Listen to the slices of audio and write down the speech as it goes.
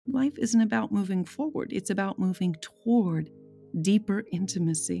life isn't about moving forward. It's about moving toward deeper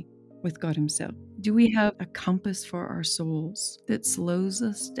intimacy with God Himself. Do we have a compass for our souls that slows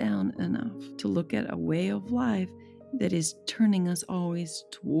us down enough to look at a way of life that is turning us always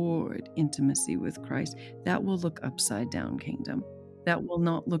toward intimacy with Christ? That will look upside down kingdom. That will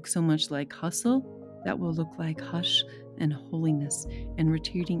not look so much like hustle. That will look like hush and holiness and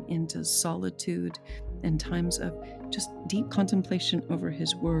retreating into solitude and times of just deep contemplation over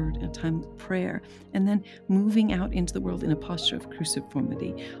His word, a time of prayer, and then moving out into the world in a posture of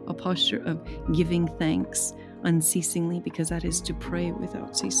cruciformity, a posture of giving thanks unceasingly, because that is to pray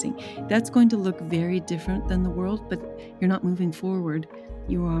without ceasing. That's going to look very different than the world, but you're not moving forward.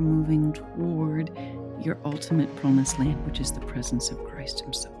 You are moving toward your ultimate promised land, which is the presence of Christ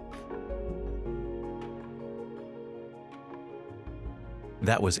Himself.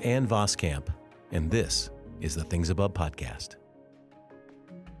 That was Ann Voskamp, and this is the Things Above podcast.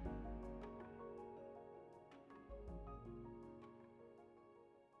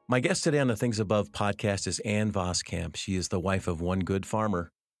 My guest today on the Things Above podcast is Ann Voskamp. She is the wife of one good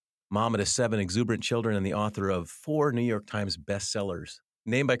farmer, mom of 7 exuberant children, and the author of 4 New York Times bestsellers,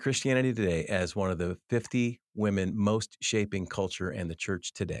 named by Christianity Today as one of the 50 women most shaping culture and the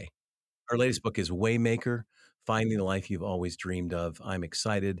church today. Her latest book is Waymaker, Finding the Life You've Always Dreamed of. I'm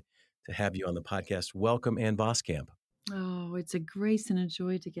excited to have you on the podcast. Welcome, Ann Voskamp. Oh, it's a grace and a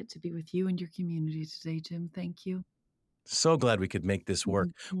joy to get to be with you and your community today, Jim. Thank you. So glad we could make this work.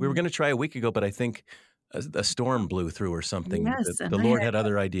 We were going to try a week ago, but I think a storm blew through or something. Yes, The and I Lord had had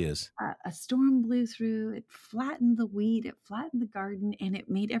other ideas. a storm blew through. It flattened the weed, it flattened the garden, and it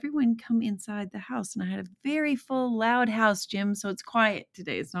made everyone come inside the house. And I had a very full, loud house, Jim, so it's quiet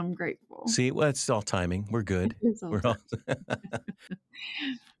today, so I'm grateful. See, well, it's all timing. We're good. It's all We're all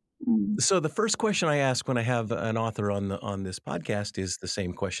Mm. So the first question I ask when I have an author on this podcast is the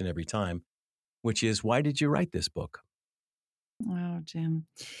same question every time, which is, why did you write this book? Oh, Jim.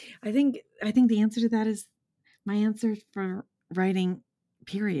 I think the answer to that is my answer for writing,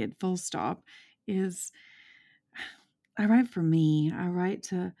 period, full stop, is I write for me. I write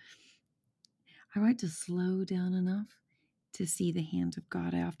to slow down enough to see the hand of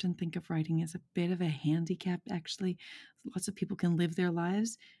God. I often think of writing as a bit of a handicap, actually. Lots of people can live their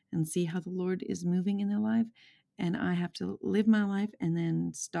lives and see how the Lord is moving in their life. And I have to live my life and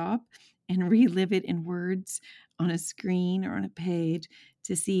then stop and relive it in words on a screen or on a page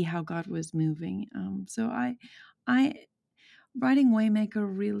to see how God was moving. So I writing Waymaker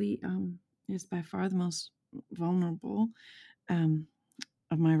really is by far the most vulnerable um,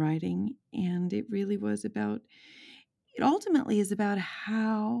 of my writing. And it really was about, it ultimately is about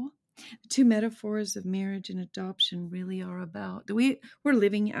how the 2 metaphors of marriage and adoption really are about that we're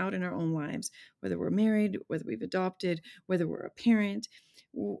living out in our own lives, whether we're married, whether we've adopted, whether we're a parent.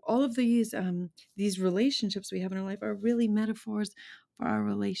 All of these relationships we have in our life are really metaphors for our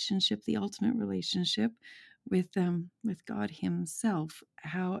relationship, the ultimate relationship with God Himself.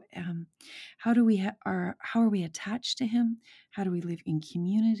 How do we how are we attached to Him? How do we live in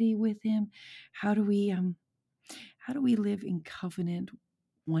community with Him? How do we live in covenant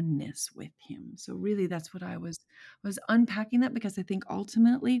oneness with Him? So really, that's what I was unpacking that, because I think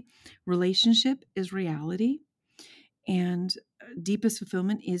ultimately relationship is reality, and deepest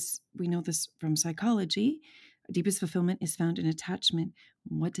fulfillment is, we know this from psychology, deepest fulfillment is found in attachment.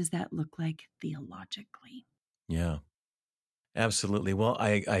 What does that look like theologically? Yeah, absolutely. Well,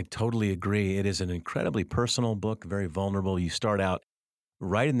 I totally agree. It is an incredibly personal book, very vulnerable. You start out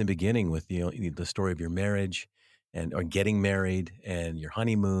right in the beginning with the story of your marriage or getting married and your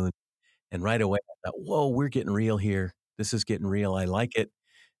honeymoon. And right away, I thought, whoa, we're getting real here. This is getting real. I like it.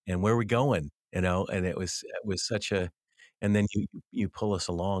 And where are we going? And it was such a, and then you pull us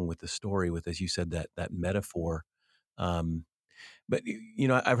along with the story with, as you said, that metaphor. Um, but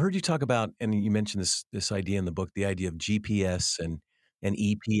I've heard you talk about, and you mentioned this idea in the book, the idea of GPS and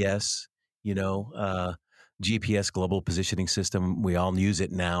EPS. You know, GPS, Global Positioning System. We all use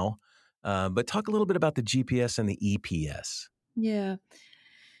it now. But talk a little bit about the GPS and the EPS. Yeah.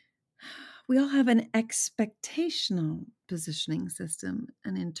 We all have an expectational positioning system,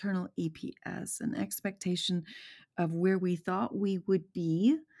 an internal EPS, an expectation of where we thought we would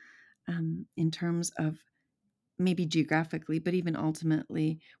be in terms of maybe geographically, but even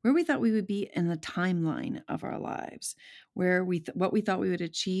ultimately where we thought we would be in the timeline of our lives, where what we thought we would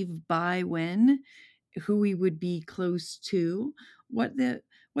achieve by when, who we would be close to, what the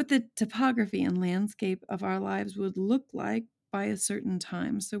topography and landscape of our lives would look like by a certain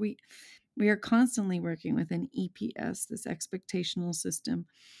time. So we are constantly working with an EPS, this expectational system.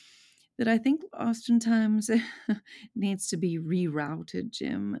 that I think oftentimes needs to be rerouted,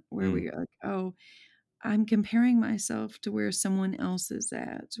 Jim, where Mm, we are like, "Oh, I'm comparing myself to where someone else is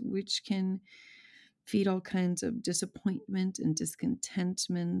at," which can feed all kinds of disappointment and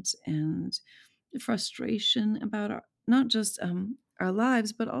discontentment and frustration about our not just, our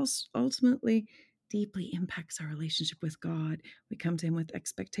lives, but also ultimately deeply impacts our relationship with God. We come to Him with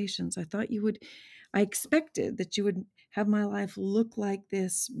expectations. I expected that you would have my life look like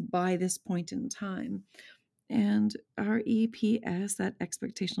this by this point in time. And our EPS, that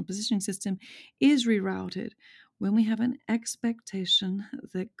expectational positioning system, is rerouted when we have an expectation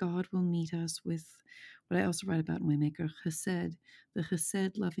that God will meet us with what I also write about in Waymaker, chesed, the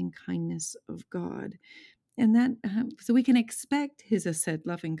chesed loving kindness of God. And that, so we can expect His chesed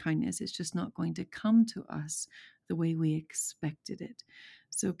loving kindness. It's just not going to come to us the way we expected it.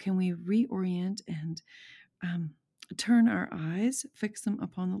 So, can we reorient and um, turn our eyes, fix them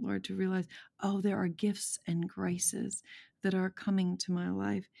upon the Lord to realize, oh, there are gifts and graces that are coming to my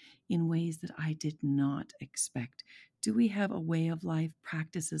life in ways that I did not expect? Do we have a way of life,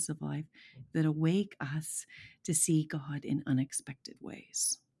 practices of life that awake us to see God in unexpected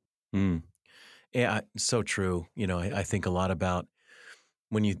ways? mm. Yeah, so true. I think a lot about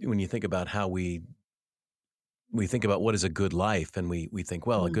when you think about how we think about what is a good life, and we think,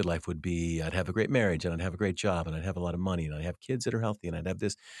 well, a Mm, good life would be I'd have a great marriage, and I'd have a great job, and I'd have a lot of money, and I'd have kids that are healthy, and I'd have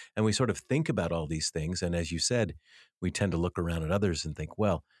this, and we sort of think about all these things, and as you said, we tend to look around at others and think,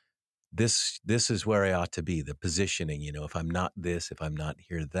 well, this is where I ought to be, the positioning, if I'm not this, if I'm not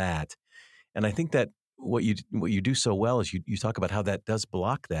here, that. And I think that what you do so well is you talk about how that does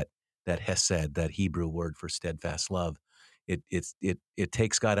block that hesed, that Hebrew word for steadfast love. It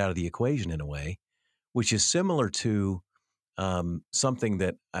takes God out of the equation in a way, which is similar to something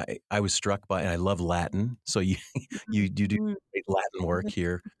that I was struck by, and I love Latin. So you you do mm, great Latin work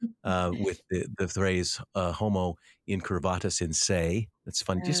here with the phrase "homo incurvatus in se." It's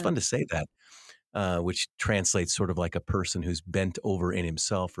fun, just fun to yes, say that, which translates sort of like a person who's bent over in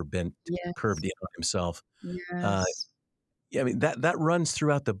himself or bent curved yes, in on himself. Uh, yes. yeah, I mean that runs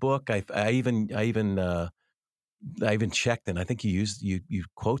throughout the book. I even checked, and I think you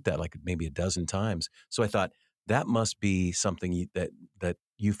quote that like maybe a dozen times. So I thought that must be something that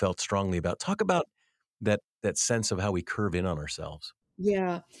you felt strongly about. Talk about that sense of how we curve in on ourselves.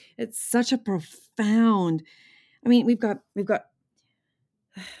 Yeah, it's such a profound. I mean, we've got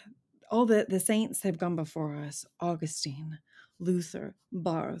all the saints have gone before us, Augustine, Luther,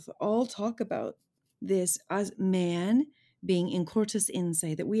 Barth, all talk about this as man being in cortis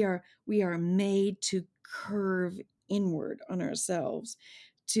inse, that we are made to curve inward on ourselves,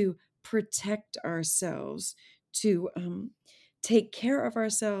 to protect ourselves, to take care of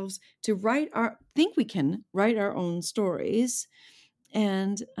ourselves, to think we can write our own stories,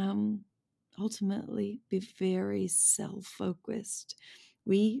 and ultimately be very self focused.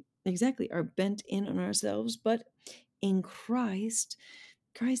 We exactly are bent in on ourselves, but in Christ,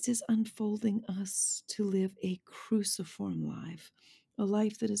 Christ is unfolding us to live a cruciform life, a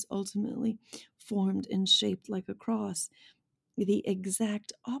life that is ultimately formed and shaped like a cross, the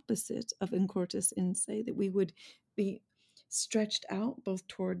exact opposite of incortus inse, that we would be stretched out both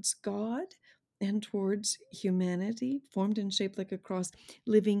towards God and towards humanity, formed and shaped like a cross,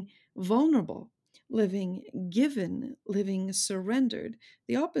 living vulnerable, living given, living surrendered,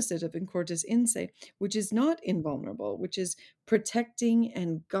 the opposite of incortus inse, which is not invulnerable, which is protecting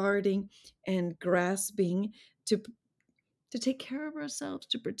and guarding and grasping to to take care of ourselves,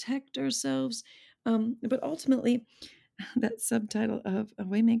 to protect ourselves. But ultimately, that subtitle of A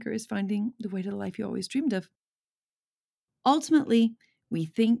Waymaker is finding the way to the life you always dreamed of. Ultimately, we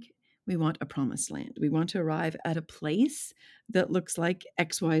think we want a promised land. We want to arrive at a place that looks like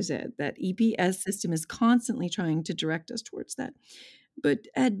XYZ. That EPS system is constantly trying to direct us towards that. But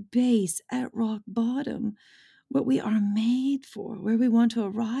at base, at rock bottom, what we are made for, where we want to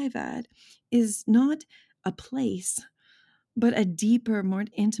arrive at, is not a place, but a deeper, more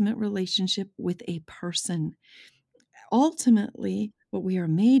intimate relationship with a person. Ultimately, what we are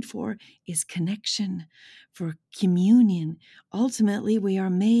made for is connection, for communion. Ultimately, we are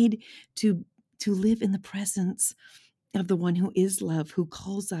made to live in the presence of the one who is love, who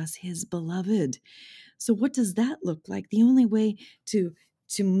calls us his beloved. So what does that look like? The only way to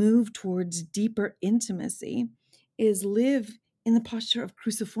to move towards deeper intimacy is live in the posture of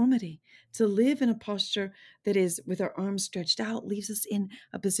cruciformity. To live in a posture that is with our arms stretched out leaves us in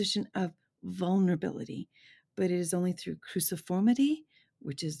a position of vulnerability. But it is only through cruciformity,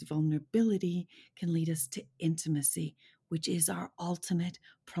 which is vulnerability, can lead us to intimacy, which is our ultimate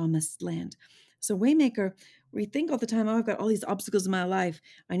promised land. So Waymaker, we think all the time, "Oh, I've got all these obstacles in my life.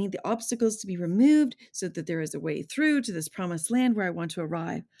 I need the obstacles to be removed so that there is a way through to this promised land where I want to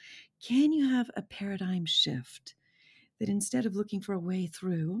arrive." Can you have a paradigm shift that instead of looking for a way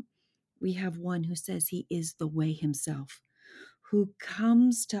through, we have one who says he is the way himself, who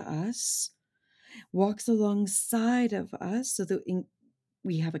comes to us, walks alongside of us so that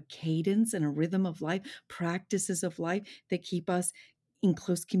we have a cadence and a rhythm of life, practices of life that keep us in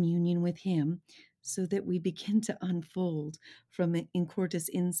close communion with him, so that we begin to unfold from in cortis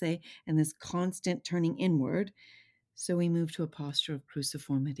inse and this constant turning inward. So we move to a posture of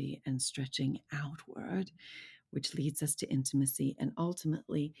cruciformity and stretching outward, which leads us to intimacy and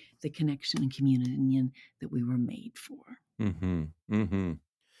ultimately the connection and communion that we were made for. Mhm. Mhm.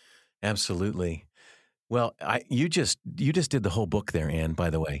 Absolutely. Well, I you just did the whole book there, Anne, by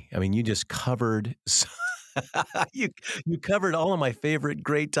the way. I mean, you just covered you you covered all of my favorite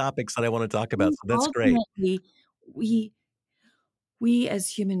great topics that I wanna talk about, think so that's great. ultimately we we as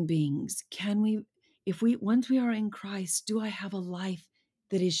human beings, can we, if we, once we are in Christ, do I have a life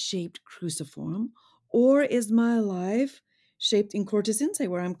that is shaped cruciform, or is my life shaped in cortis inse,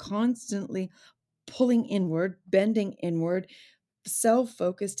 where I'm constantly pulling inward, bending inward,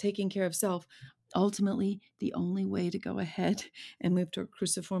 self-focused, taking care of self? Ultimately, the only way to go ahead and move toward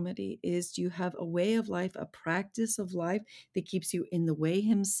cruciformity is, do you have a way of life, a practice of life that keeps you in the way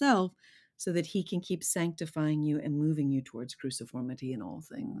himself so that he can keep sanctifying you and moving you towards cruciformity in all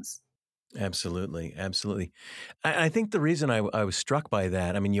things? Absolutely, absolutely. I think the reason I was struck by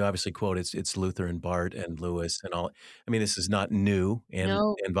that, I mean, you obviously quote it's Luther and Barth and Lewis and all. I mean, this is not new,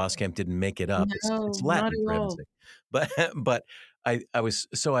 No, and Voskamp didn't make it up. It's no, not Latin at for heaven's all. sake. But but I was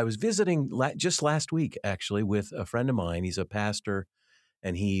visiting just last week actually with a friend of mine. He's a pastor,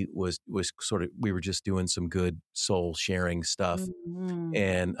 and he was sort of we were just doing some good soul sharing stuff, Mhm,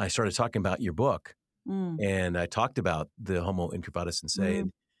 and I started talking about your book, mm, and I talked about the Homo incurvatus and say, mm,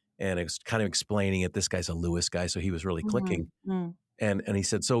 and I was kind of explaining it. This guy's a Lewis guy, so he was really mm, clicking. mm. And he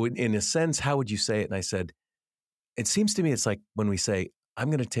said, "So in a sense, how would you say it?" And I said, "It seems to me it's like when we say, I'm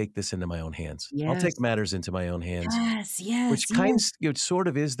going to take this into my own hands. I'll take Yes, matters into my own hands." yes, Which yes, yes, sort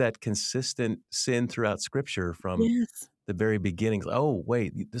of is that consistent sin throughout Scripture from yes, the very beginning. Oh,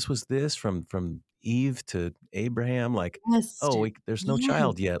 wait, this was this from Eve to Abraham. Like, yes, oh, Stu. wait, there's no Yes,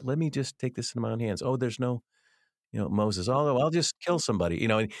 child yet. Let me just take this into my own hands. Oh, there's no Moses, "Oh, I'll just kill somebody,"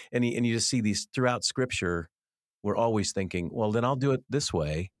 and you just see these throughout scripture, we're always thinking, "Well, then I'll do it this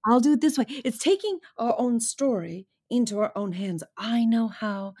way." I'll do it this way. It's taking our own story into our own hands. I know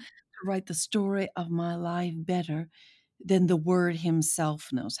how to write the story of my life better than the Word himself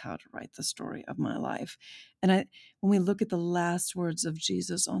knows how to write the story of my life. And when we look at the last words of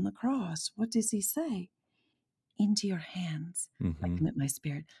Jesus on the cross, what does he say? "Into your hands I Mhm, commit my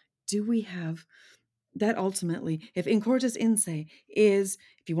spirit." Do we have that? Ultimately, if in cortis inse is,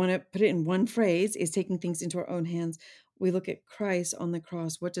 if you wanna put it in one phrase, is taking things into our own hands, we look at Christ on the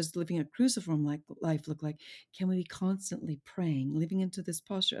cross. What does living a cruciform like life look like? Can we be constantly praying, living into this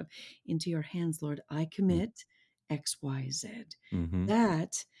posture of, "Into your hands, Lord, I mm, commit XYZ." mhm,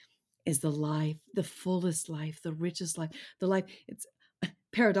 That is the life, the fullest life, the richest life, the life. It's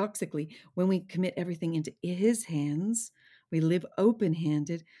paradoxically, when we commit everything into his hands, we live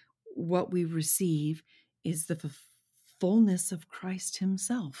open-handed, what we receive is the fullness of Christ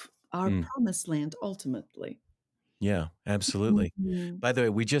himself, our mm. promised land ultimately. Yeah, absolutely. Mhm. By the way,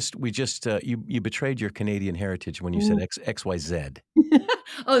 you betrayed your Canadian heritage when you said Mm. XYZ.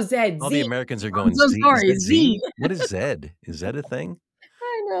 Oh, Zed, All the Z. Americans are I'm going, so "Z is sorry, that Z. Z? What is Z? Is that a thing?"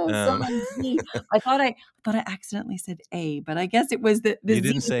 I know, Um, sorry, Z. I thought I accidentally said A, but I guess it was the you Z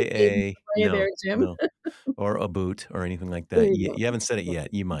didn't say that gave me A. away No, there, Jim. no, or a boot or anything like There that. you You go. haven't said it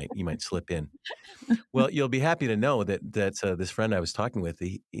yet. You might slip in. Well, you'll be happy to know that this friend I was talking with,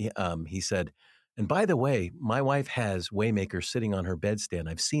 he said, "And by the way, my wife has Waymaker sitting on her bedstand.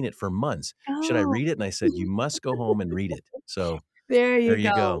 I've seen it for months. Should I Oh. read it?" And I said, "You must go home and read it." So, There there you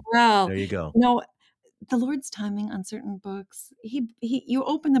you go. go. Wow. There you go. No, the Lord's timing on certain books, he you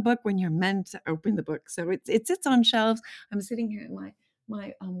open the book when you're meant to open the book, so it sits on shelves. I'm sitting here in my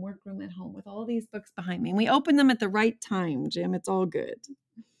workroom at home with all these books behind me, and we open them at the right time, Jim, it's all good.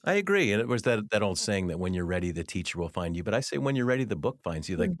 I agree, and it was that old saying that when you're ready, the teacher will find you, but I say when you're ready, the book finds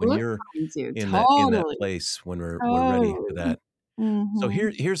you, The like, when book you're finds you, in that totally, place when we're ready for totally. that. So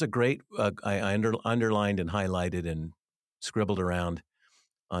Mhm. here's a great, I underlined and highlighted and scribbled around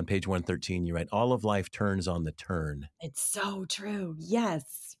on page 113, you write, "All of life turns on the turn." It's so true,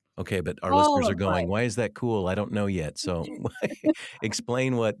 yes. Okay, but our All listeners are of going, life, "Why is that cool? I don't know yet." So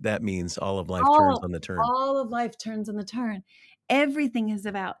explain what that means, all of life turns all on the turn. all of life turns on the turn, everything is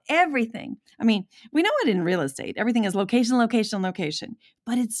about everything. I mean, we know it in real estate. Everything is location, location, location.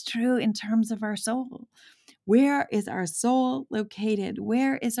 But it's true in terms of our soul. Where is our soul located?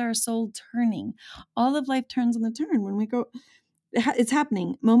 Where is our soul turning? All of life turns on the turn when we go. It's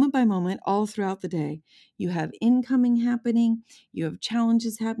happening moment by moment all throughout the day. You have incoming happening, you have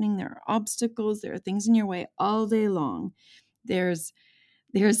challenges happening, there are obstacles, there are things in your way all day long. There's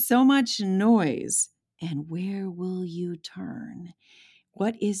there's so much noise. And where will you turn?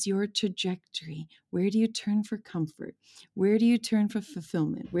 What is your trajectory? Where do you turn for comfort? Where do you turn for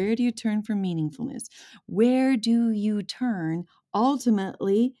fulfillment? Where do you turn for meaningfulness? Where do you turn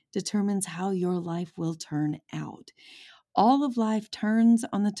ultimately determines how your life will turn out. All of life turns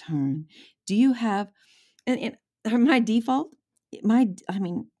on the turn. Do you have, my default, I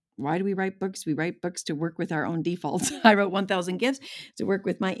mean, why do we write books? We write books to work with our own defaults. I wrote 1000 Gifts to work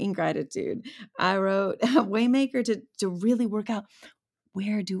with my ingratitude. I wrote Waymaker to really work out,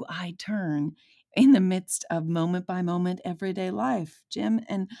 where do I turn in the midst of moment by moment everyday life, Jim?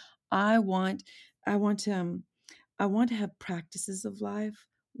 And I want, I want to, I want to have practices of life,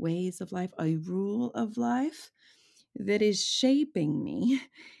 ways of life, a rule of life that is shaping me,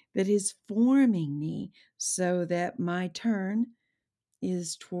 that is forming me, so that my turn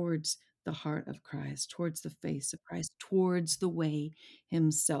is towards the heart of Christ, towards the face of Christ, towards the way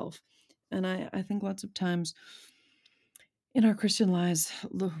Himself. And I think lots of times in our Christian lives,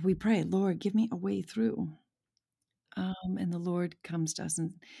 we pray, Lord, give me a way through. And the Lord comes to us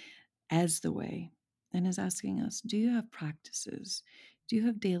as the way and is asking us, do you have practices? Do you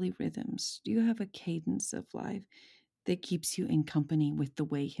have daily rhythms? Do you have a cadence of life that keeps you in company with the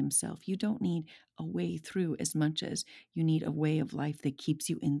way Himself? You don't need a way through as much as you need a way of life that keeps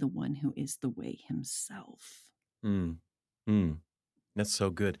you in the one who is the way Himself. Mm, mm. That's so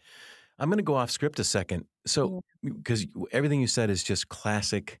good. I'm going to go off script a second. So, Yeah. because everything you said is just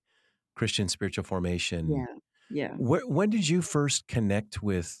classic Christian spiritual formation. Yeah. Yeah. When did you first connect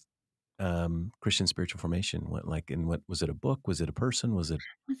with Christian spiritual formation? What was it? A book? Was it a person? Was it?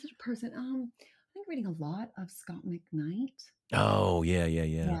 Was it a person? I think reading a lot of Scott McKnight. Oh, yeah, yeah,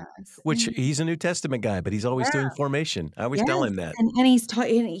 yeah. Yes. Which And he's a New Testament guy, but he's always yeah. doing formation. I always tell Yes, him that. and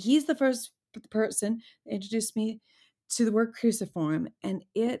he's the first person that introduced me to the word cruciform, and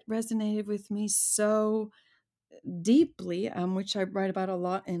it resonated with me so deeply, which I write about a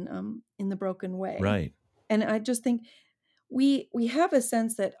lot in The Broken Way. Right. And I just think we have a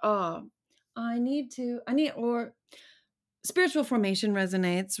sense that, I need or spiritual formation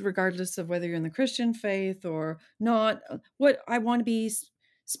resonates regardless of whether you're in the Christian faith or not. What I want to be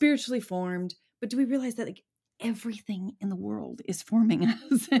spiritually formed, but do we realize that like everything in the world is forming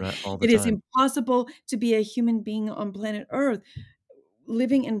us? Right. All the It is time. impossible to be a human being on planet Earth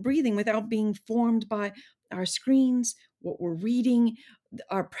living and breathing without being formed by our screens, what we're reading,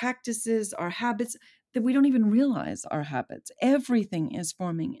 our practices, our habits, that we don't even realize our habits. Everything is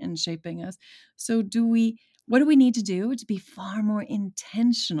forming and shaping us. So, what do we need to do to be far more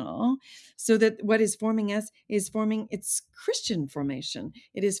intentional so that what is forming us is forming its Christian formation?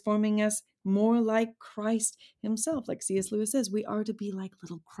 It is forming us more like Christ Himself. Like C.S. Lewis says, we are to be like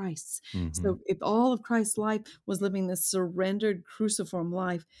little Christs. Hmm. So if all of Christ's life was living this surrendered cruciform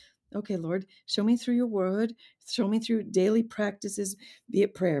life, okay, Lord, show me through your word, show me through daily practices, be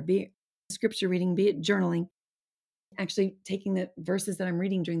it prayer, be it scripture reading, be it journaling, actually taking the verses that I'm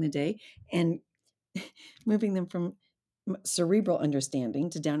reading during the day and moving them from cerebral understanding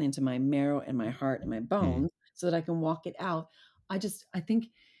to down into my marrow and my heart and my Mm, bones so that I can walk it out. I think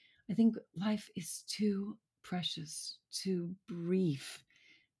life is too precious, too brief,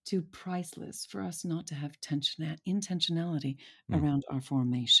 too priceless for us not to have intentionality mm, around our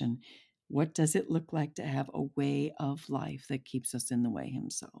formation. What does it look like to have a way of life that keeps us in the way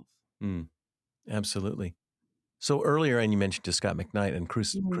Himself? mm. Absolutely. So earlier, and you mentioned to Scott McKnight and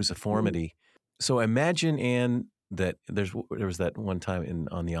Mm, mm, cruciformity. So imagine, Anne, that there was that one time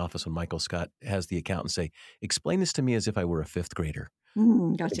on The Office when Michael Scott has the accountant say, "Explain this to me as if I were a fifth grader." I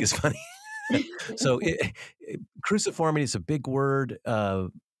think gotcha. it's funny. So cruciformity is a big word.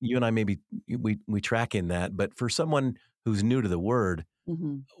 You and I maybe we track in that, but for someone who's new to the word,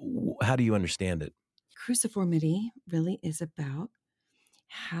 Mhm. how do you understand it? Cruciformity really is about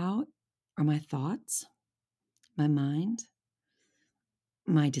how are my thoughts, my mind,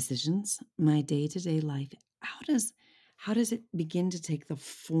 my decisions, my day-to-day life, how does it begin to take the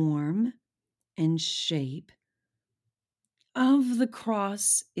form and shape of the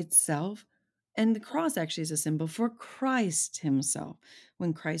cross itself? And the cross actually is a symbol for Christ Himself.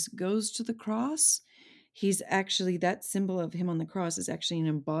 When Christ goes to the cross, He's actually, that symbol of Him on the cross is actually an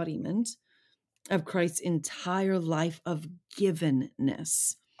embodiment of Christ's entire life of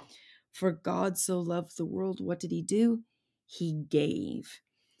givenness. For God so loved the world, what did he do? He gave.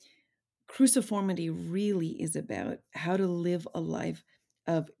 Cruciformity really is about how to live a life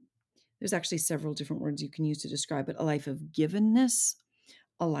of, there's actually several different words you can use to describe it, a life of givenness,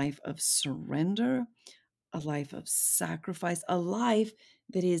 a life of surrender, a life of sacrifice, a life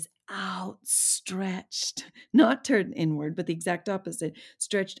that is outstretched, not turned inward, but the exact opposite,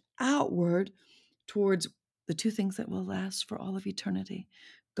 stretched outward towards the two things that will last for all of eternity: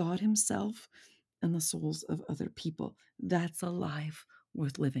 God Himself and the souls of other people. That's a life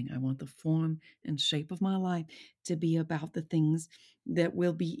worth living. I want the form and shape of my life to be about the things that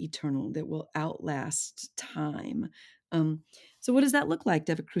will be eternal, that will outlast time. Um, so, what does that look like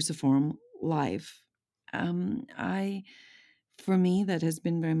to have a cruciform life? I, for me, that has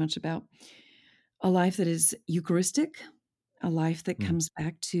been very much about a life that is Eucharistic, a life that Mm, comes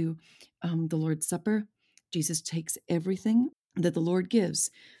back to the Lord's Supper. Jesus takes everything that the Lord gives.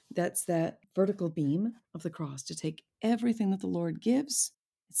 That's that vertical beam of the cross, to take everything that the Lord gives,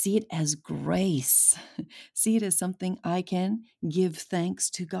 see it as grace, see it as something I can give thanks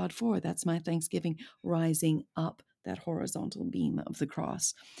to God for. That's my thanksgiving rising up that horizontal beam of the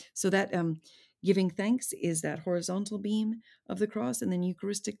cross. So that giving thanks is that horizontal beam of the cross. And then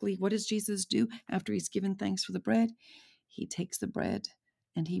Eucharistically, what does Jesus do after he's given thanks for the bread? He takes the bread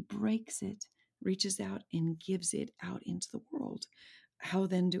and he breaks it, reaches out and gives it out into the world. How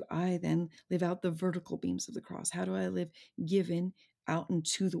then do I then live out the vertical beams of the cross? How do I live given out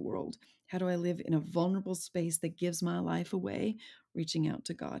into the world? How do I live in a vulnerable space that gives my life away, reaching out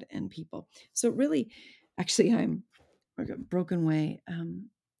to God and people? So really, actually, I'm a broken way.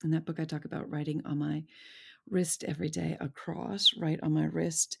 In that book, I talk about writing on my wrist every day, a cross right on my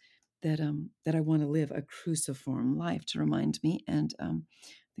wrist, that I want to live a cruciform life, to remind me. And I think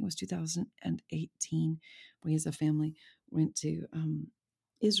it was 2018, we as a family went to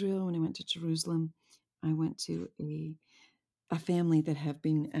Israel. When I went to Jerusalem, I went to a family that have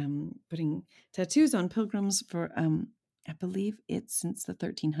been putting tattoos on pilgrims for, I believe it's since the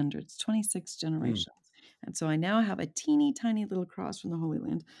 1300s, 26 mm, generations. And so I now have a teeny tiny little cross from the Holy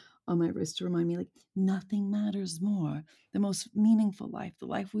Land on my wrist to remind me, like, nothing matters more. The most meaningful life, the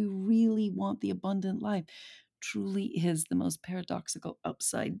life we really want, the abundant life, truly is the most paradoxical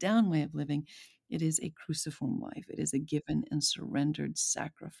upside down way of living. It is a cruciform life. It is a given and surrendered,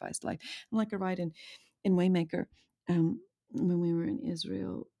 sacrificed life. And like I write in Waymaker, um, when we were in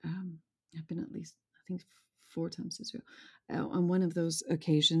Israel, I've been at least, I think, four times to Israel. On one of those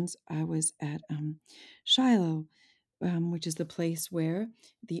occasions, I was at Shiloh, which is the place where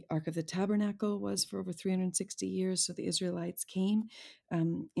the Ark of the Tabernacle was for over 360 years. So the Israelites came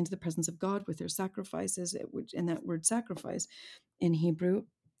into the presence of God with their sacrifices, and that word sacrifice in Hebrew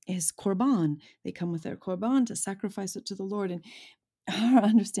is korban. They come with their korban to sacrifice it to the Lord. And our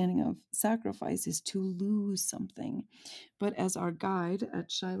understanding of sacrifice is to lose something. But as our guide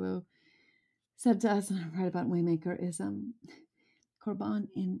at Shiloh said to us, and I write about in Waymaker, is korban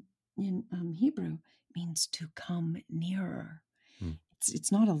in Hebrew means to come nearer. mm,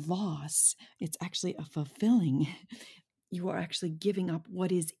 It's not a loss. It's actually a fulfilling. You are actually giving up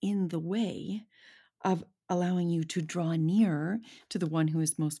what is in the way of allowing you to draw nearer to the one who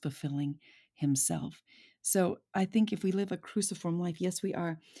is most fulfilling himself. So I think if we live a cruciform life, yes, we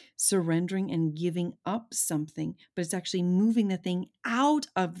are surrendering and giving up something, but it's actually moving the thing out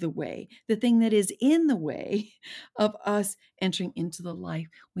of the way, the thing that is in the way of us entering into the life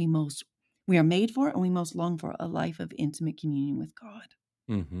we are made for and we most long for, a life of intimate communion with God.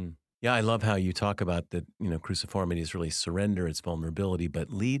 mhm. Yeah, I love how you talk about that, cruciformity is really surrender, it's vulnerability,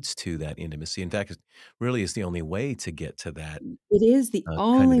 but leads to that intimacy. In fact, it really is the only way to get to that, It is the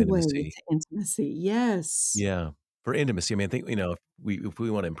kind of only way intimacy. to intimacy. Yes. Yeah. For intimacy, I mean, I think, if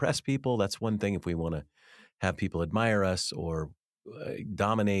we wanna impress people, that's one thing. If we wanna have people admire us or,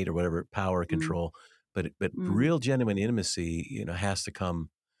 dominate or whatever, power, Mm, control, but mm. real genuine intimacy, has to come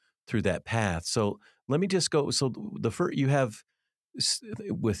through that path. So, let me just go so the first you have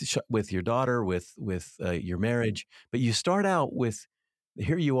with your daughter, with your marriage, but you start out with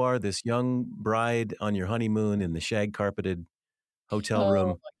here you are, this young bride on your honeymoon in the shag carpeted hotel Oh,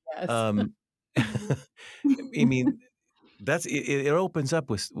 room. yes. Um, I mean, it opens up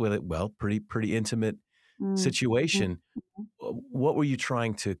with a, well, pretty intimate Mm, mhm, situation. mhm. What were you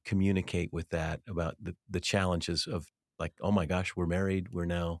trying to communicate with that about the challenges of like, oh my gosh, we're married, we're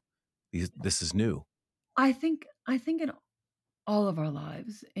now this is new. I think in all of our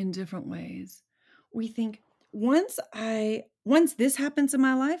lives, in different ways, we think, once this happens in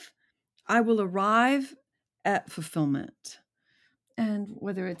my life, I will arrive at fulfillment. And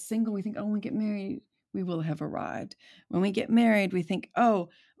whether it's single, we think, "Oh, when we get married, we will have arrived." When we get married, we think, "Oh,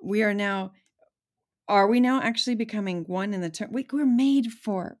 we are now are we now actually becoming one in the term we're made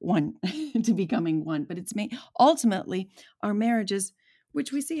for one to becoming one, but it's made ultimately, our marriages,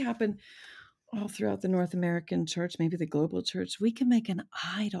 which we see happen all throughout the North American church, maybe the global church, we can make an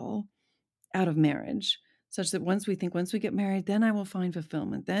idol out of marriage, such that once we get married, then I will find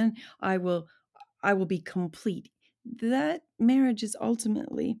fulfillment, then I will be complete. That marriage is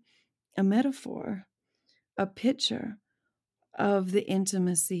ultimately a metaphor, a picture of the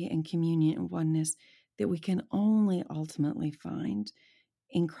intimacy and communion and oneness that we can only ultimately find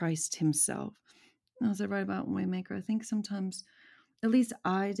in Christ Himself. As I write about Waymaker, I think sometimes, at least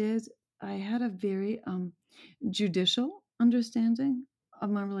I did, I had a very judicial understanding of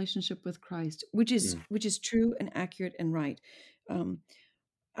my relationship with Christ, Mm, which is true and accurate and right. Um,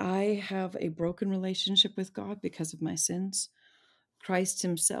 I have a broken relationship with God because of my sins. Christ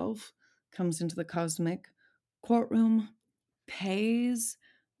Himself comes into the cosmic courtroom, pays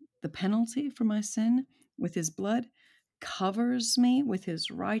the penalty for my sin with His blood, covers me with His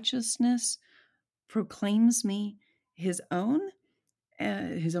righteousness, proclaims me His own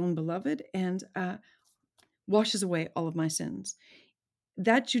beloved, and washes away all of my sins.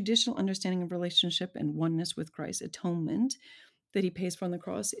 That judicial understanding of relationship and oneness with Christ, atonement that He pays for on the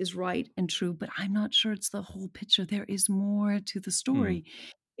cross, is right and true, but I'm not sure it's the whole picture. There is more to the mm, story.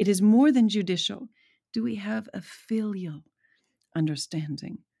 It is more than judicial. Do we have a filial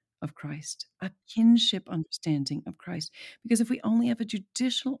understanding of Christ, a kinship understanding of Christ? Because if we only have a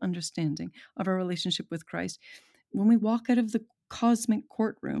judicial understanding of our relationship with Christ, when we walk out of the cosmic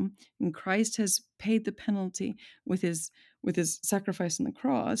courtroom and Christ has paid the penalty with his sacrifice on the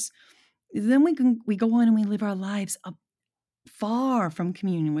cross, then we go on and we live our lives far from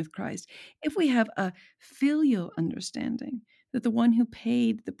communion with Christ. If we have a filial understanding that the one who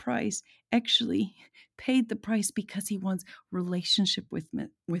paid the price actually paid the price because He wants relationship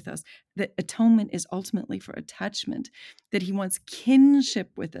with us, that atonement is ultimately for attachment, that He wants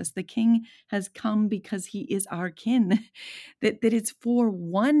kinship with us. The King has come because He is our kin, that it's for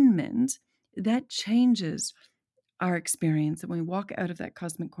one ment, that changes our experience. And when we walk out of that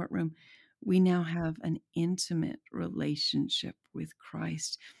cosmic courtroom, we now have an intimate relationship with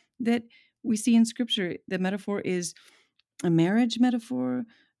Christ that we see in Scripture. The metaphor is a marriage metaphor.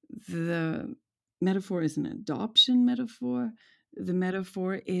 The metaphor is an adoption metaphor. The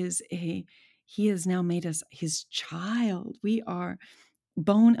metaphor is He has now made us His child. We are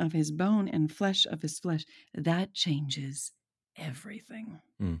bone of His bone and flesh of His flesh. That changes everything.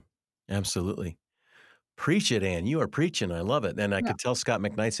 mm. Absolutely. Preach it, Ann. You are preaching. I love it. And I Yeah. could tell Scott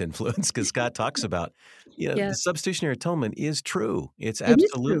McKnight's influence because Scott talks about, Yeah, the substitutionary atonement is true. It's it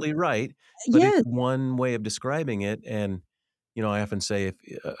is true. absolutely right, but it's Yes. one way of describing it. And, I often say if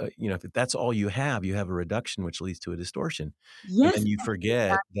that's all you have a reduction, which leads to a distortion. And Yes, then you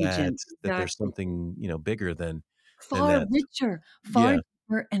forget exactly, Jim, that there's exactly. something, bigger than Far that. richer, far Yeah.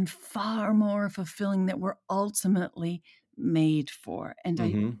 deeper, and far more fulfilling that we're ultimately made for, and I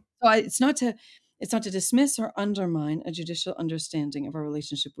Mhm. so I it's not to dismiss or undermine a judicial understanding of our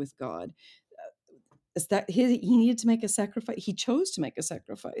relationship with God. It's that he needed to make a sacrifice. He chose to make a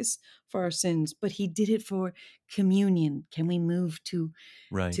sacrifice for our sins, but He did it for communion. Can we move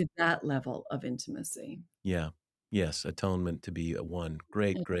Right. to that level of intimacy? Yeah. Yes, atonement to be a one.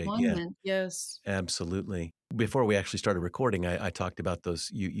 Great, great. Yeah. Atonement, yes. Absolutely. Before we actually started recording, I talked about those.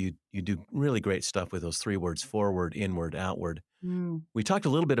 You do really great stuff with those three words: forward, inward, outward. Mm, We talked a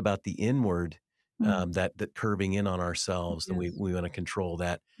little bit about the inward, mm, that curving in on ourselves, and we yes, we want to control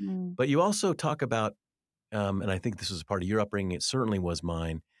that. mm, But you also talk about, and I think this was part of your upbringing. It certainly was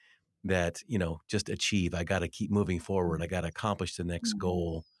mine. That just achieve. I got to keep moving forward. mm. I got to accomplish the next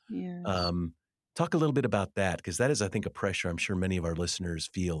goal. Yes, yes. Um, Talk a little bit about that because that is, I think, a pressure. I'm sure many of our listeners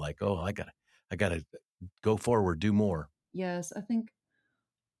feel like, oh, I got to go forward, do more. Yes, I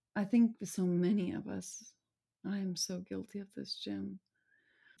think so many of us, I am so guilty of this, Jim.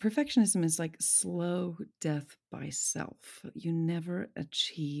 Perfectionism is like slow death by self. You never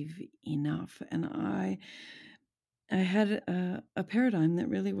achieve enough. And I had a paradigm that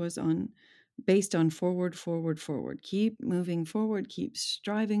really was on based on forward, forward, forward. Keep moving forward, keep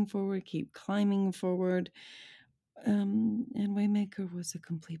striving forward, keep climbing forward. And Waymaker was a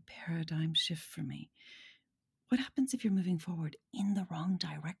complete paradigm shift for me. What happens if you're moving forward in the wrong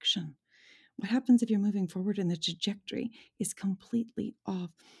direction? What happens if you're moving forward and the trajectory is completely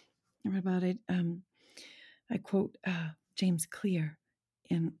off? I read about it. I quote James Clear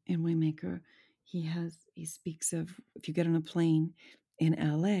in Waymaker. He speaks of if you get on a plane in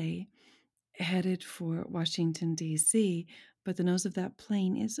L.A. headed for Washington D.C., but the nose of that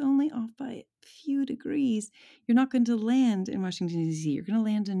plane is only off by a few degrees. You're not going to land in Washington, D.C., you're going to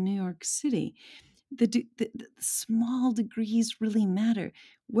land in New York City. The small degrees really matter.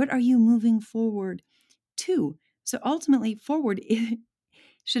 What are you moving forward to? So ultimately, forward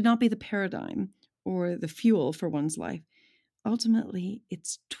should not be the paradigm or the fuel for one's life. Ultimately,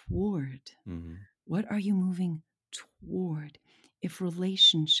 it's toward. Mhm. What are you moving toward? If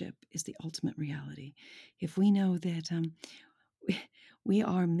relationship is the ultimate reality, if we know that we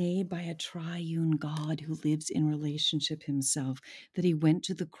are made by a triune God who lives in relationship himself, that he went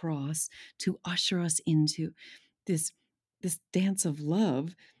to the cross to usher us into this, this dance of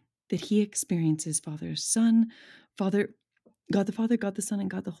love that he experiences Father, Son, Father, God the Father, God the Son, and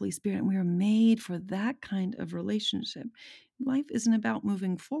God the Holy Spirit. And we are made for that kind of relationship. Life isn't about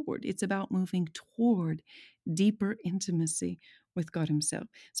moving forward, it's about moving toward deeper intimacy with God Himself.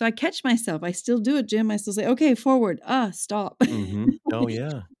 So I catch myself. I still do it, Jim. I still say, okay, forward, stop. Mhm. Oh,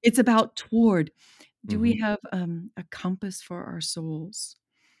 yeah. It's about toward. Do we Mhm. have a compass for our souls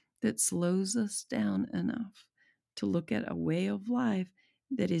that slows us down enough to look at a way of life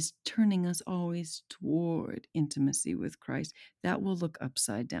that is turning us always toward intimacy with Christ? That will look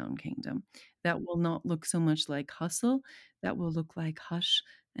upside down kingdom. That will not look so much like hustle. That will look like hush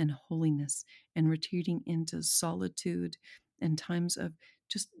and holiness and retreating into solitude and times of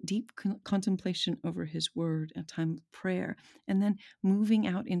just deep contemplation over his word, a time of prayer, and then moving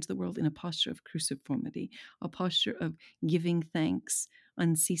out into the world in a posture of cruciformity, a posture of giving thanks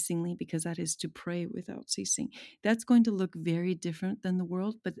unceasingly, because that is to pray without ceasing. That's going to look very different than the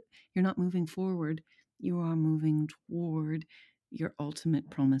world, but you're not moving forward. You are moving toward your ultimate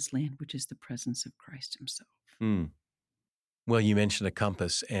promised land, which is the presence of Christ Himself. Mm. Well, you mentioned a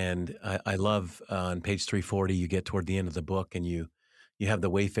compass, and I love on page 340, you get toward the end of the book, and you have the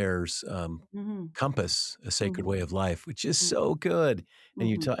Wayfarer's Mhm, compass, a sacred mhm, way of life, which is mhm, so good. And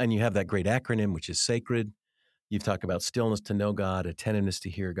mhm, and you have that great acronym, which is sacred. You've talked about stillness to know God, attentiveness to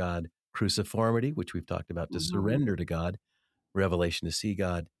hear God, cruciformity, which we've talked about, to mhm, surrender to God, revelation to see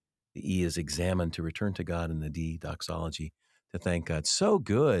God. The E is examine, to return to God, and the D, doxology, to thank God. So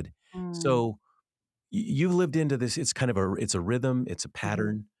good. mm, So you've lived into this. It's kind of it's a rhythm. It's a mhm,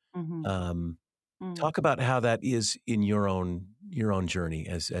 pattern. mhm, Um, mm. talk about how that is in your own journey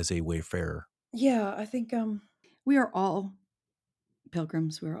as a wayfarer. Yeah, I think we are all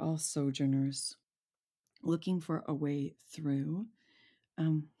pilgrims. We're all sojourners looking for a way through.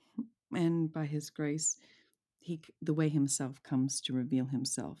 Um, and by His grace, the way Himself comes to reveal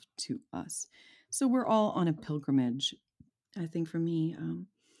Himself to us. So we're all on a pilgrimage. I think for me,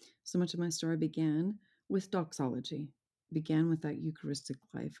 so much of my story began with doxology, began with that Eucharistic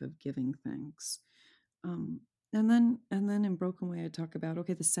life of giving thanks. Um, and then in Broken Way, I talk about,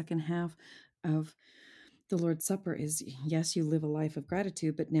 okay, the second half of the Lord's Supper is, yes, you live a life of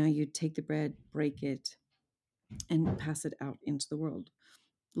gratitude, but now you take the bread, break it, and pass it out into the world,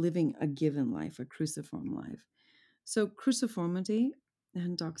 living a given life, a cruciform life. So cruciformity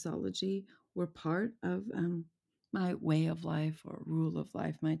and doxology were part of my way of life or rule of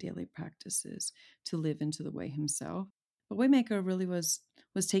life, my daily practices to live into the way Himself. But Waymaker really was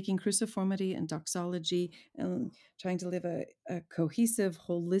taking cruciformity and doxology and trying to live a cohesive,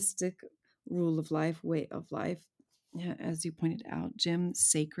 holistic rule of life, way of life. Yeah, as you pointed out, Jim,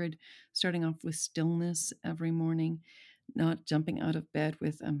 sacred, starting off with stillness every morning, not jumping out of bed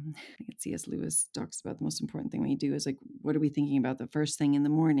with I think C.S. Lewis talks about the most important thing we do is like, what are we thinking about the first thing in the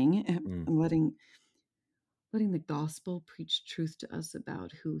morning? Mm, And letting the gospel preach truth to us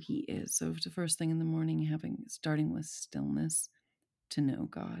about who He is. So the first thing in the morning, starting with stillness to know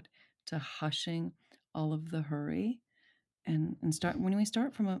God, to hushing all of the hurry, and start when we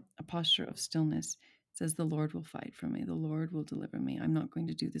start from a posture of stillness. It says, the Lord will fight for me. The Lord will deliver me. I'm not going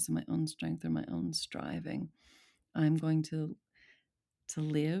to do this in my own strength or my own striving. I'm going to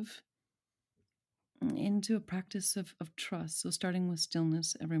live into a practice of trust. So starting with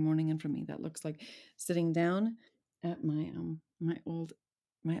stillness every morning, and for me, that looks like sitting down at my old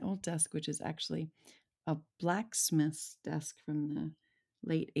desk, which is actually a blacksmith's desk from the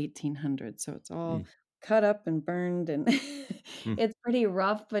late 1800s. So it's all mm, cut up and burned, and mm, it's pretty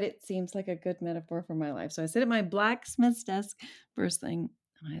rough, but it seems like a good metaphor for my life. So I sit at my blacksmith's desk first thing,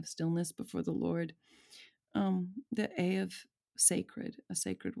 and I have stillness before the Lord. The A of sacred, a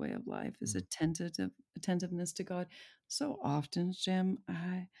sacred way of life is mm, attentiveness to God. So often, Jim,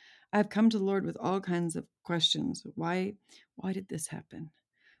 I've come to the Lord with all kinds of questions. Why did this happen?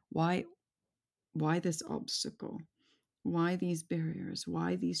 Why why this obstacle? Why these barriers?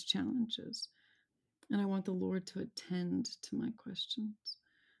 Why these challenges? And I want the Lord to attend to my questions.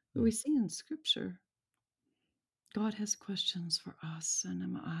 But mm, we see in scripture God has questions for us, and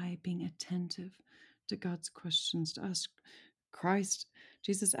am I being attentive to God's questions to us? Christ,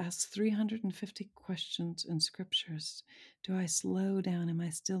 Jesus asks 350 questions in scriptures. Do I slow down? Am I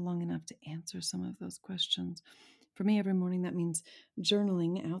still long enough to answer some of those questions? For me, every morning, that means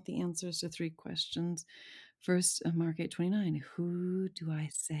journaling out the answers to three questions. First, Mark 8:29, who do I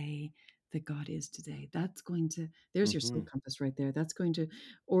say that God is today? That's going to, there's your soul Mhm. compass right there. That's going to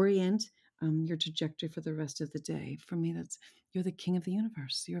orient your trajectory for the rest of the day. For me, that's, you're the king of the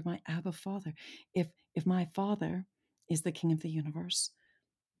universe. You're my Abba Father. If my Father is the king of the universe,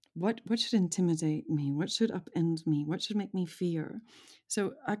 what should intimidate me? What should upend me? What should make me fear?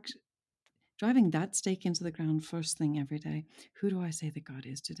 So, driving that stake into the ground first thing every day. Who do I say that God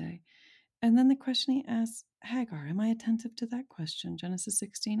is today? And then the question he asks Hagar, am I attentive to that question? Genesis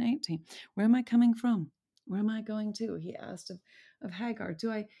 16:18. Where am I coming from? Where am I going to? He asked of Hagar.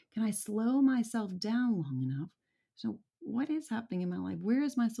 Can I slow myself down long enough? So what is happening in my life? Where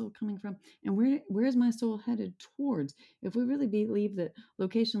is my soul coming from? And where is my soul headed towards? If we really believe that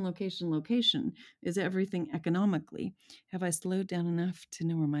location, location, location is everything economically, have I slowed down enough to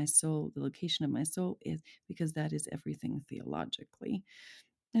know where my soul, the location of my soul is? Because that is everything theologically.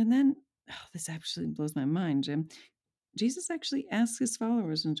 And then, oh, this actually blows my mind, Jim. Jesus actually asks his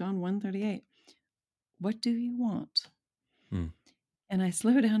followers in John 1:38, what do you want? Mm. And I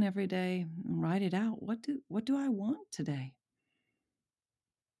slow down every day and write it out. What do I want today?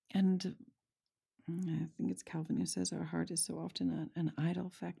 And I think it's Calvin who says our heart is so often an idol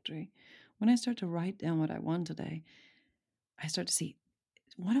factory. When I start to write down what I want today, I start to see,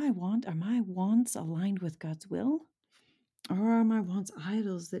 what do I want? Are my wants aligned with God's will? Or are my wants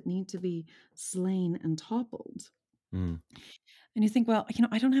idols that need to be slain and toppled? Mm. And you think, well,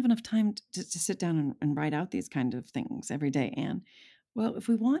 I don't have enough time to sit down and write out these kind of things every day, Anne. Well, if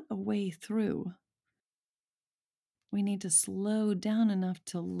we want a way through, we need to slow down enough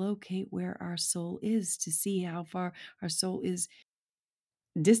to locate where our soul is, to see how far our soul is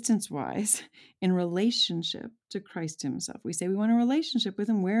distance wise in relationship to Christ Himself. We say we want a relationship with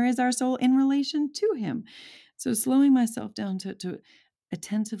Him. Where is our soul in relation to Him? So, slowing myself down to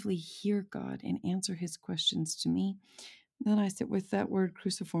attentively hear God and answer His questions to me. Then I sit with that word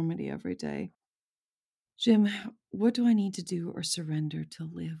cruciformity every day. Jim, what do I need to do or surrender to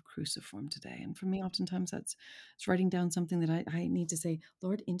live cruciform today? And for me, oftentimes it's writing down something that I need to say,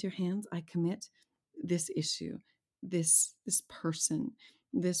 Lord, into your hands, I commit this issue, this person,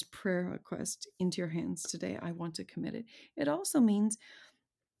 this prayer request into your hands today. I want to commit it. It also means,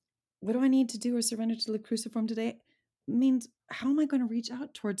 what do I need to do or surrender to the cruciform today? Means, how am I going to reach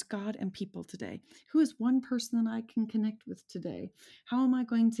out towards God and people today? Who is one person that I can connect with today? How am I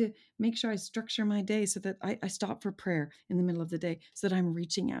going to make sure I structure my day so that I stop for prayer in the middle of the day so that I'm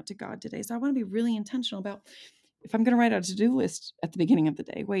reaching out to God today? So I want to be really intentional about, if I'm going to write out a to-do list at the beginning of the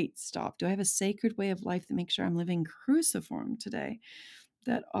day, wait, stop. Do I have a sacred way of life that makes sure I'm living cruciform today?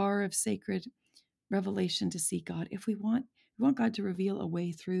 That are of sacred revelation to see God. If we want God to reveal a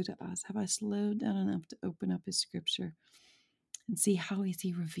way through to us, have I slowed down enough to open up His scripture and see how is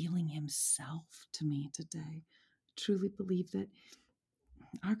He revealing Himself to me today? Truly believe that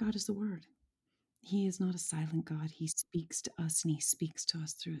our God is the Word. He is not a silent God. He speaks to us and He speaks to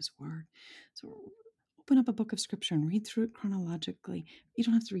us through His Word. So open up a book of scripture and read through it chronologically. You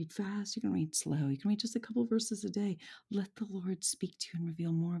don't have to read fast. You can read slow. You can read just a couple verses a day. Let the Lord speak to you and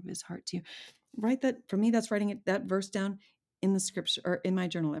reveal more of His heart to you. Write that, for me, that's writing that verse down in the scripture or in my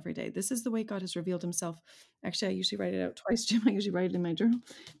journal every day. This is the way God has revealed Himself. Actually, I usually write it out twice, Jim. I usually write it in my journal.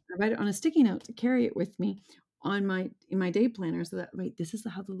 I write it on a sticky note to carry it with me on my day planner, so that, wait, this is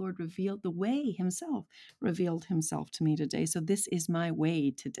how the Lord revealed, the way Himself revealed Himself to me today. So this is my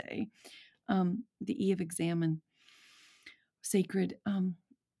way today. The E of examine, sacred.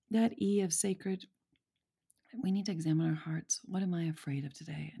 That E of sacred, we need to examine our hearts. What am I afraid of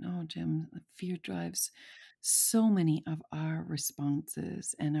today? And oh, Jim, fear drives so many of our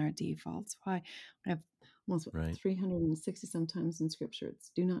responses and our defaults. Why? I have almost Right. 360 sometimes in scripture.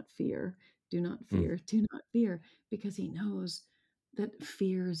 It's do not fear, do not Mm. fear, do not fear, because He knows that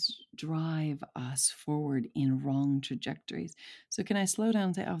fears drive us forward in wrong trajectories. So can I slow down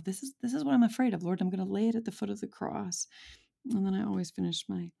and say, oh, this is what I'm afraid of, Lord. I'm going to lay it at the foot of the cross. And then I always finish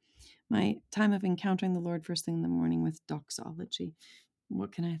my time of encountering the Lord first thing in the morning with doxology.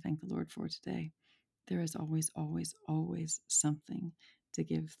 What can I thank the Lord for today? There is always, always, always something to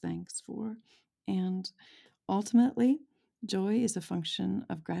give thanks for. And ultimately, joy is a function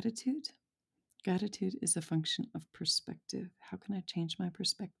of gratitude. Gratitude is a function of perspective. How can I change my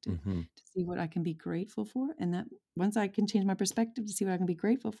perspective Mhm. to see what I can be grateful for? And that once I can change my perspective to see what I can be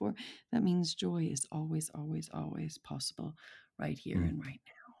grateful for, that means joy is always, always, always possible right here Mm. and right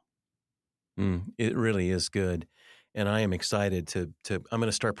It really is good, and I am excited to I'm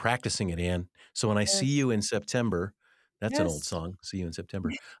gonna start practicing it, Ann. So when I now. see Yes. you in September, that's an old Yes. song, "See You in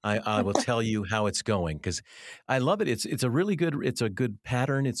September," I will tell you how it's going because I love it. It's a really good it's a good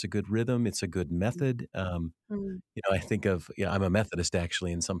pattern, it's a good rhythm, it's a good method. Mm. I think of yeah, I'm a Methodist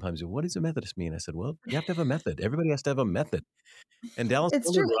actually, and sometimes, "What does a Methodist mean?" I said, "Well, you have to have a method. Everybody has to have a method." And Dallas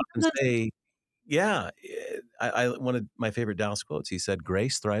It's true. Willard would And often sometimes say yeah, I one of my favorite Dallas quotes, he said,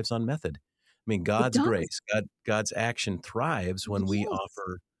 "Grace thrives on method." I mean, it God's does. grace, God's action thrives when we Yes.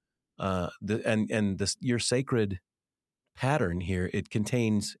 offer, the and this your sacred pattern here, it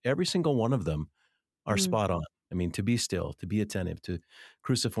contains every single one of them are Mm. spot on. I mean, to be still, to be attentive, to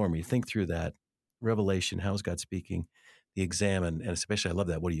cruciform me, think through that. Revelation, how is God speaking? The examine, and especially I love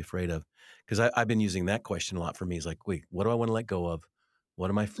that. What are you afraid of? Because I've been using that question a lot for me. Is like, wait, what do I want to let go of? What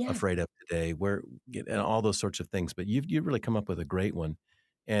am I Yes. afraid of today? Where and all those sorts of things. But you've really come up with a great one.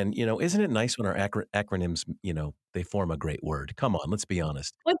 And isn't it nice when our acronyms, they form a great word? Come on, let's be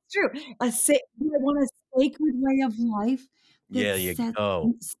honest. What's true? I want a sacred way of life that Yeah, you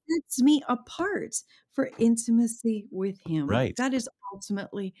go sets me apart for intimacy with him. Like, right. that is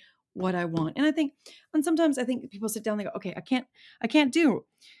ultimately what I want, and I think and sometimes I think people sit down, they go, "Okay, I can't do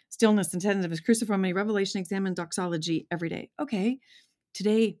stillness and tentative, cruciformity, revelation, examine, doxology every day." Okay,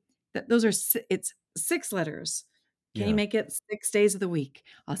 today, those are it's 6 letters. Can you Yeah, make it 6 days of the week?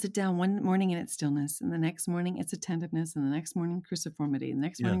 I'll sit down one morning and it's stillness, and the next morning it's attentiveness, and the next morning cruciformity, the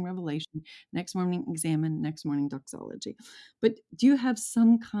next yeah. morning revelation, next morning examine, next morning doxology. But do you have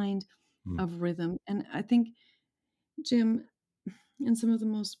some kind Mm, of rhythm? And I think, Jim, in some of the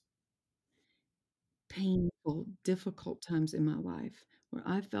most painful, difficult times in my life where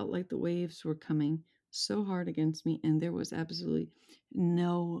I felt like the waves were coming so hard against me and there was absolutely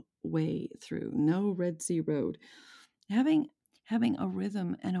no way through, no Red Sea road. Having having a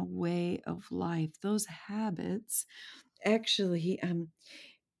rhythm and a way of life, those habits actually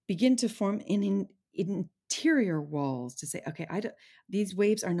begin to form interior walls to say, okay, these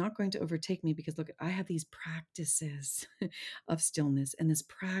waves are not going to overtake me because look, I have these practices of stillness and this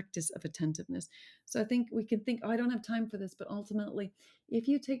practice of attentiveness. So I think we can think, oh, I don't have time for this. But ultimately, if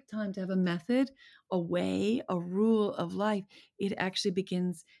you take time to have a method, a way, a rule of life, it actually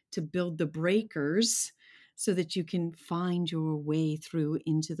begins to build the breakers so that you can find your way through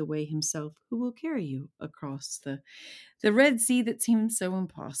into the way himself who will carry you across the Red Sea that seems so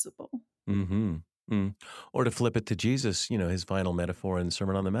impossible. mhm, mm. Or to flip it to Jesus, his final metaphor in the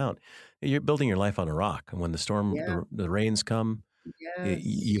Sermon on the Mount. You're building your life on a rock, and when the storm Yeah. the rains come,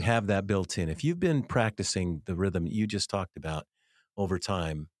 you Yes. have that built in. If you've been practicing the rhythm you just talked about over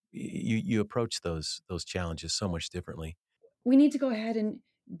time, you approach those challenges so much differently. We need to go ahead and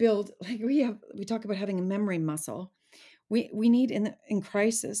build like we talk about having a memory muscle. We need in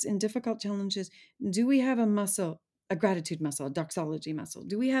crisis, in difficult challenges, do we have a muscle, a gratitude muscle, a doxology muscle?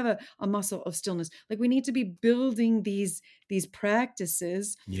 Do we have a muscle of stillness? Like we need to be building these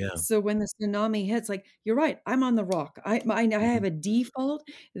practices Yeah. so when the tsunami hits, like you're right, I'm on the rock. I Mhm, have a default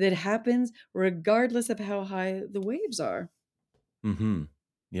that happens regardless of how high the waves are. mhm.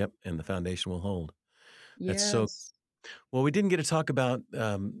 Yep, and the foundation will hold. That's so Yes. well, we didn't get to talk about,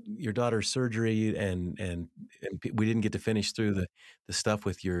 your daughter's surgery we didn't get to finish through the stuff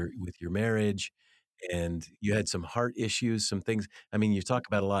with your marriage, and you had some heart issues, some things I mean, you talk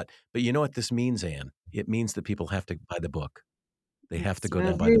about a lot, but you know what this means, Anne? It means that people have to buy the book. They have to Yes, go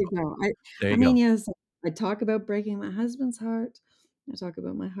down well, and buy there the you book. go. There I you go. mean, yes, I talk about breaking my husband's heart. I talk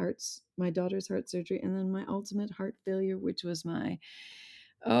about my daughter's heart surgery, and then my ultimate heart failure, which was my,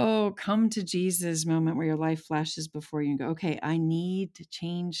 oh, come to Jesus moment where your life flashes before you and go, okay, I need to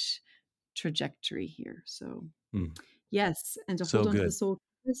change trajectory here. So, Mm, yes, and to hold so on to the good.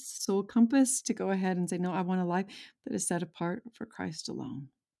 soul compass to go ahead and say, no, I want a life that is set apart for Christ alone.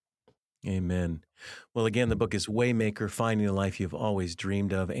 Amen. Well, again, the book is Waymaker, Finding the Life You've Always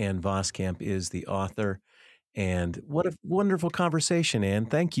Dreamed of. Ann Voskamp is the author. And what a wonderful conversation, Ann.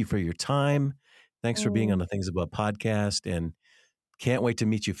 Thank you for your time. Thanks for being on Oh, the Things About podcast. And can't wait to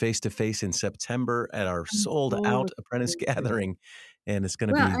meet you face to face in September at our I'm sold so out looking apprentice forward to it. gathering. And it's going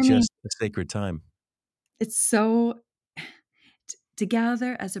to Well, be I mean, just a sacred time. it's so to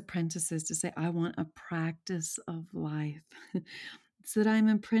gather as apprentices to say, I want a practice of life so that I'm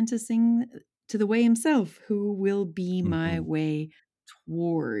apprenticing to the way himself, who will be my Mhm. way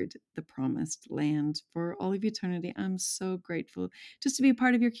toward the promised land for all of eternity. I'm so grateful just to be a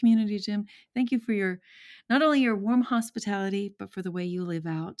part of your community, Jim. Thank you for your not only your warm hospitality, but for the way you live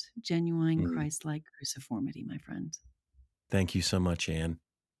out genuine Mm. Christ-like cruciformity, my friend. Thank you so much, Ann.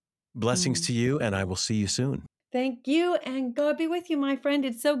 Blessings Mm. to you, and I will see you soon. Thank you, and God be with you, my friend.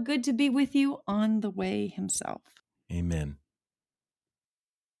 It's so good to be with you on the way himself. Amen.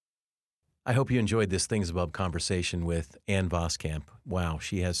 I hope you enjoyed this Things Above conversation with Ann Voskamp. Wow,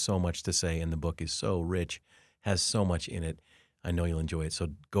 she has so much to say, and the book is so rich, has so much in it. I know you'll enjoy it.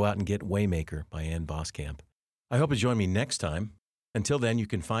 So go out and get Waymaker by Ann Voskamp. I hope you join me next time. Until then, you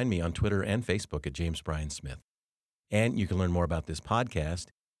can find me on Twitter and Facebook at James Bryan Smith. And you can learn more about this podcast.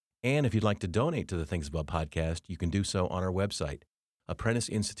 And if you'd like to donate to the Things Above podcast, you can do so on our website,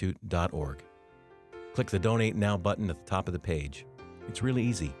 apprenticeinstitute.org. Click the Donate Now button at the top of the page. It's really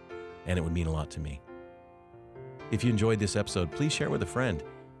easy, and it would mean a lot to me. If you enjoyed this episode, please share with a friend,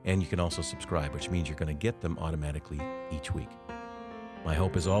 and you can also subscribe, which means you're going to get them automatically each week. My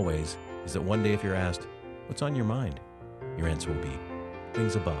hope, as always, is that one day if you're asked, what's on your mind? Your answer will be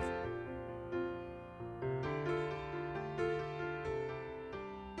things above.